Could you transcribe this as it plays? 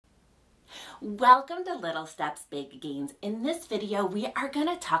Welcome to Little Steps, Big Gains. In this video, we are going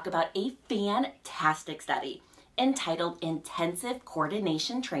to talk about a fantastic study entitled Intensive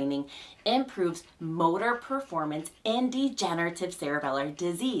Coordination Training Improves Motor Performance in Degenerative Cerebellar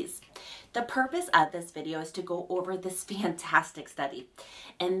Disease. The purpose of this video is to go over this fantastic study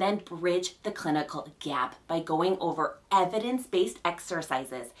and then bridge the clinical gap by going over evidence-based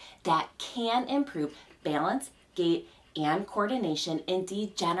exercises that can improve balance, gait, and coordination in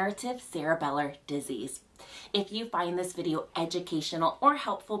degenerative cerebellar disease. If you find this video educational or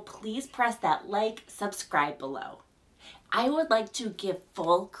helpful, please press that like, subscribe below. I would like to give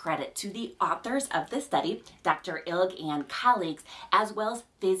full credit to the authors of this study, Dr. Ilg and colleagues, as well as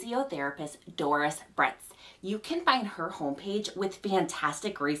physiotherapist Doris Brötz. You can find her homepage with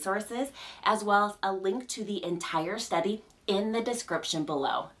fantastic resources, as well as a link to the entire study in the description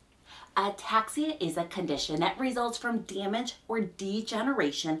below. Ataxia is a condition that results from damage or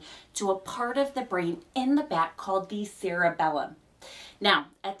degeneration to a part of the brain in the back called the cerebellum. Now,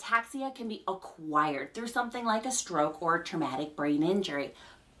 ataxia can be acquired through something like a stroke or a traumatic brain injury,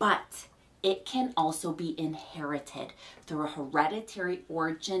 but it can also be inherited through a hereditary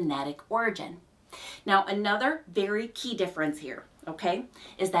or genetic origin. Now, another very key difference here, okay,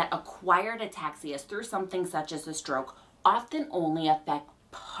 is that acquired ataxias through something such as a stroke often only affect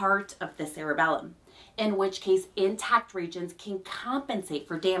part of the cerebellum, in which case intact regions can compensate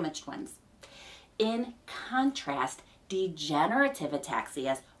for damaged ones. In contrast, degenerative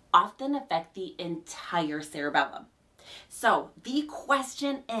ataxias often affect the entire cerebellum. So the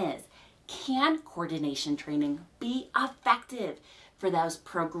question is, can coordination training be effective for those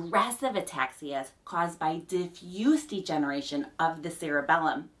progressive ataxias caused by diffuse degeneration of the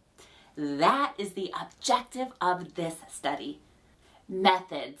cerebellum? That is the objective of this study.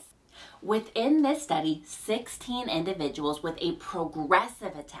 Methods. Within this study, 16 individuals with a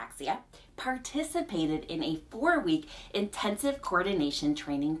progressive ataxia participated in a 4-week intensive coordination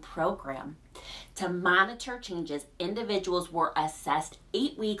training program. To monitor changes, individuals were assessed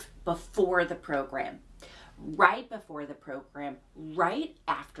 8 weeks before the program, right before the program, right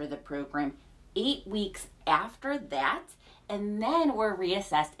after the program, 8 weeks after that, and then were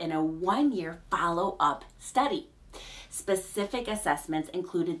reassessed in a 1-year follow-up study. Specific assessments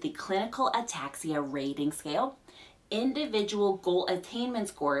included the Clinical Ataxia Rating Scale, individual goal attainment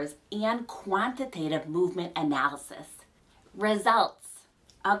scores, and quantitative movement analysis. Results.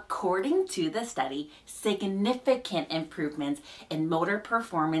 According to the study, significant improvements in motor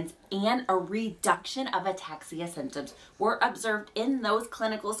performance and a reduction of ataxia symptoms were observed in those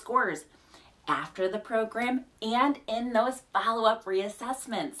clinical scores after the program and in those follow-up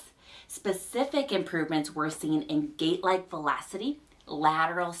reassessments. Specific improvements were seen in gait-like velocity,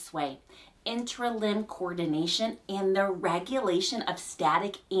 lateral sway, intra-limb coordination, and the regulation of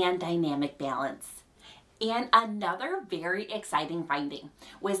static and dynamic balance. And another very exciting finding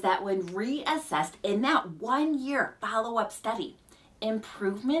was that when reassessed in that 1-year follow-up study,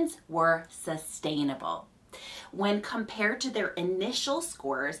 improvements were sustainable. When compared to their initial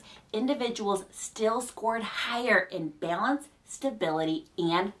scores, individuals still scored higher in balance, stability,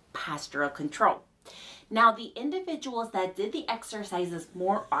 and postural control. Now, the individuals that did the exercises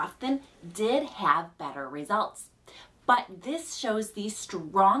more often did have better results, but this shows the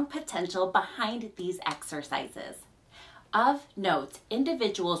strong potential behind these exercises. Of note,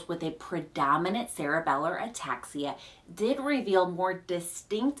 individuals with a predominant cerebellar ataxia did reveal more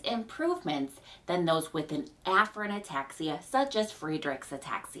distinct improvements than those with an afferent ataxia, such as Friedreich's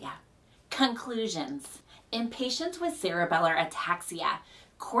ataxia. Conclusions. In patients with cerebellar ataxia,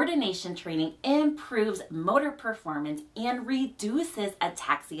 coordination training improves motor performance and reduces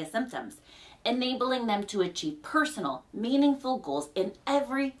ataxia symptoms, enabling them to achieve personal, meaningful goals in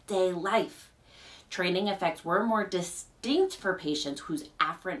everyday life. Training effects were more distinct for patients whose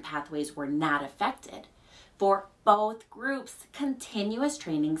afferent pathways were not affected. For both groups, continuous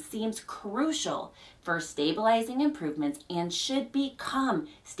training seems crucial for stabilizing improvements and should become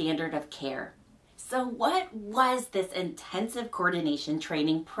standard of care. So what was this intensive coordination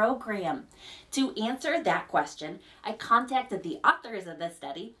training program? To answer that question, I contacted the authors of this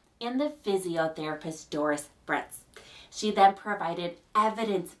study and the physiotherapist Doris Brötz. She then provided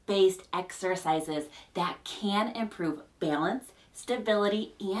evidence-based exercises that can improve balance,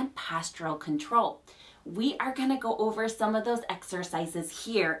 stability, and postural control. We are going to go over some of those exercises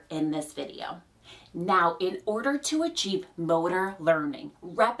here in this video. Now, in order to achieve motor learning,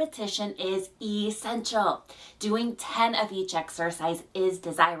 repetition is essential. Doing 10 of each exercise is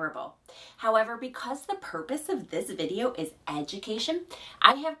desirable. However, because the purpose of this video is education,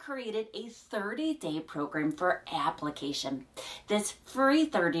 I have created a 30-day program for application. This free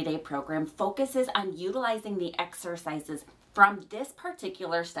 30-day program focuses on utilizing the exercises from this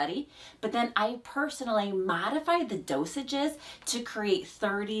particular study, but then I personally modified the dosages to create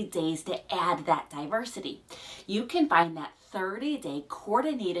 30 days to add that diversity. You can find that 30-day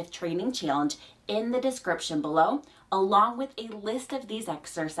coordinative training challenge in the description below, along with a list of these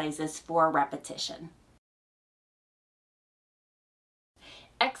exercises for repetition.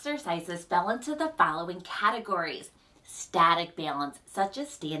 Exercises fell into the following categories: static balance, such as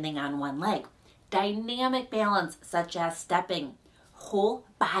standing on one leg; dynamic balance, such as stepping; whole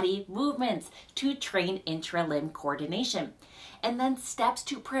body movements to train intra-limb coordination; and then steps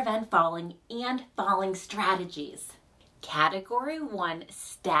to prevent falling and falling strategies. Category 1,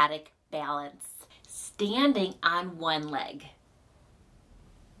 static balance, standing on one leg.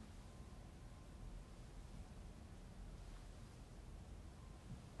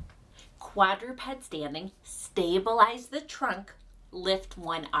 Quadruped standing, stabilize the trunk, lift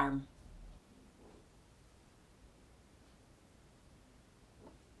one arm.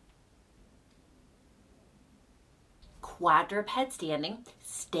 Quadruped standing,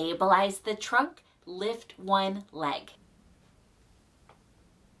 stabilize the trunk, lift one leg.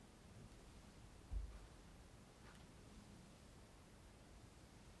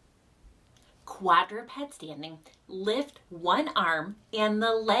 Quadruped standing, lift one arm and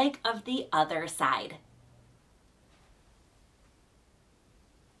the leg of the other side.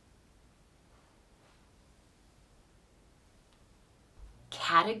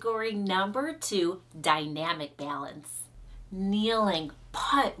 Category number 2, dynamic balance. Kneeling,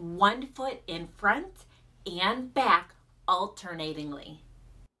 put one foot in front and back alternatingly.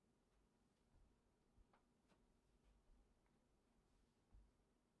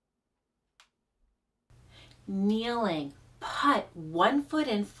 Kneeling, put one foot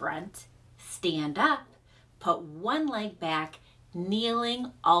in front, stand up, put one leg back,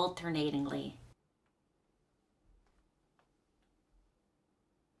 kneeling alternatingly.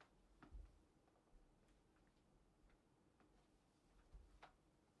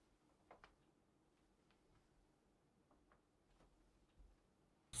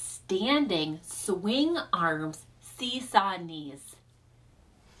 Standing, swing arms, seesaw knees.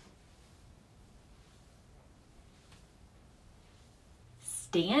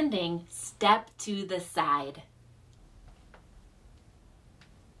 Standing, step to the side.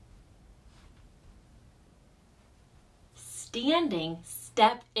 Standing,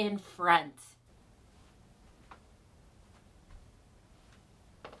 step in front.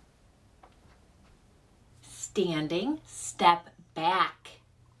 Standing, step back.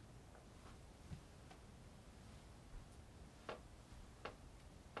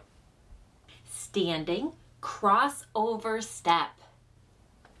 Standing, crossover step.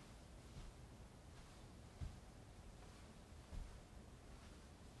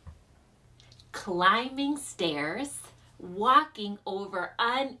 Climbing stairs, walking over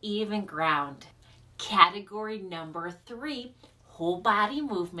uneven ground. Category number 3, whole body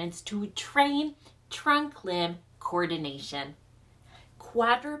movements to train trunk limb coordination.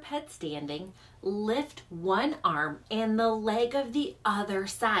 Quadruped standing, lift one arm and the leg of the other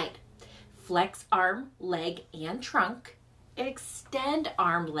side. Flex arm, leg, and trunk. Extend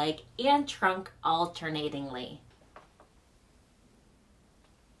arm, leg, and trunk alternatingly.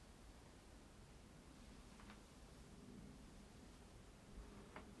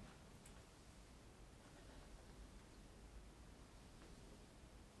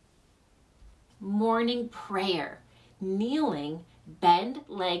 Morning prayer. Kneeling, bend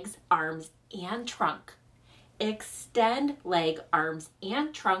legs, arms, and trunk. Extend leg, arms,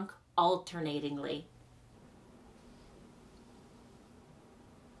 and trunk alternatingly.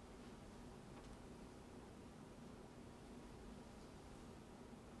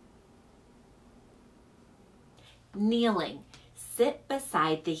 Kneeling, sit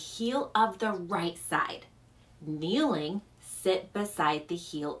beside the heel of the right side. Kneeling, sit beside the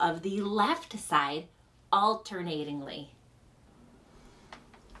heel of the left side alternatingly.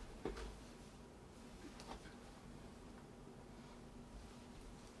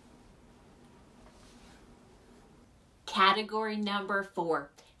 Category number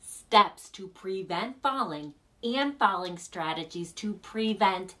 4, steps to prevent falling and falling strategies to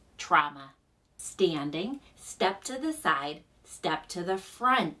prevent trauma. Standing, step to the side, step to the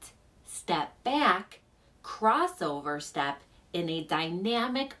front, step back, crossover step in a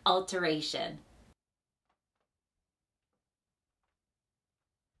dynamic alteration.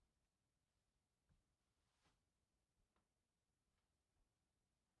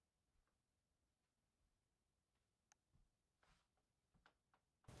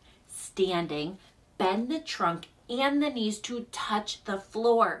 Standing, bend the trunk and the knees to touch the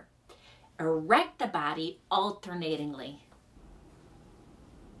floor. Erect the body alternatingly.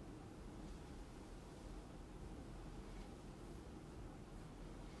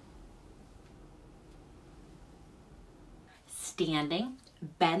 Standing,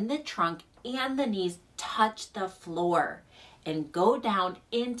 bend the trunk and the knees touch the floor and go down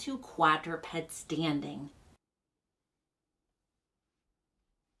into quadruped standing.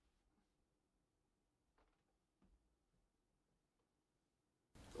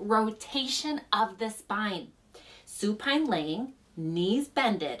 Rotation of the spine. Supine laying, knees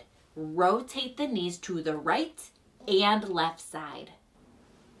bended. Rotate the knees to the right and left side.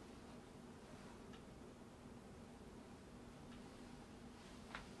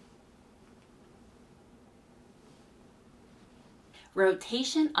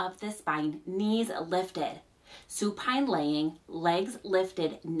 Rotation of the spine, knees lifted. Supine laying, legs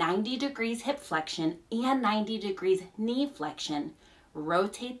lifted 90 degrees hip flexion and 90 degrees knee flexion.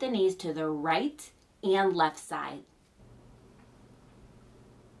 Rotate the knees to the right and left side.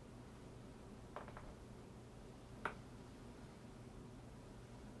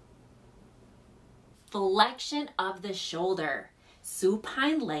 Flexion of the shoulder.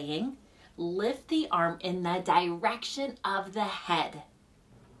 Supine laying, lift the arm in the direction of the head.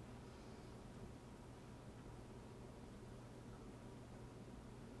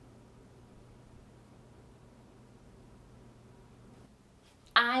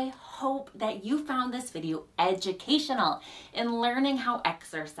 I hope that you found this video educational in learning how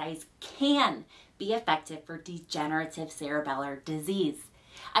exercise can be effective for degenerative cerebellar disease.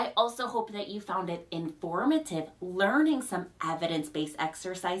 I also hope that you found it informative learning some evidence-based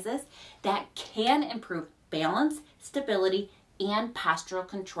exercises that can improve balance, stability, and postural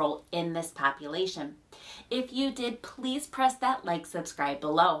control in this population. If you did, please press that like, subscribe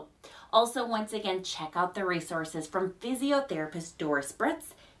below. Also, once again, check out the resources from physiotherapist Doris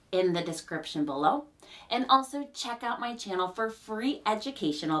Brötz in the description below. And also check out my channel for free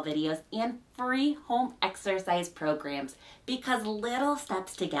educational videos and free home exercise programs, because little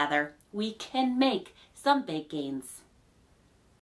steps together, we can make some big gains.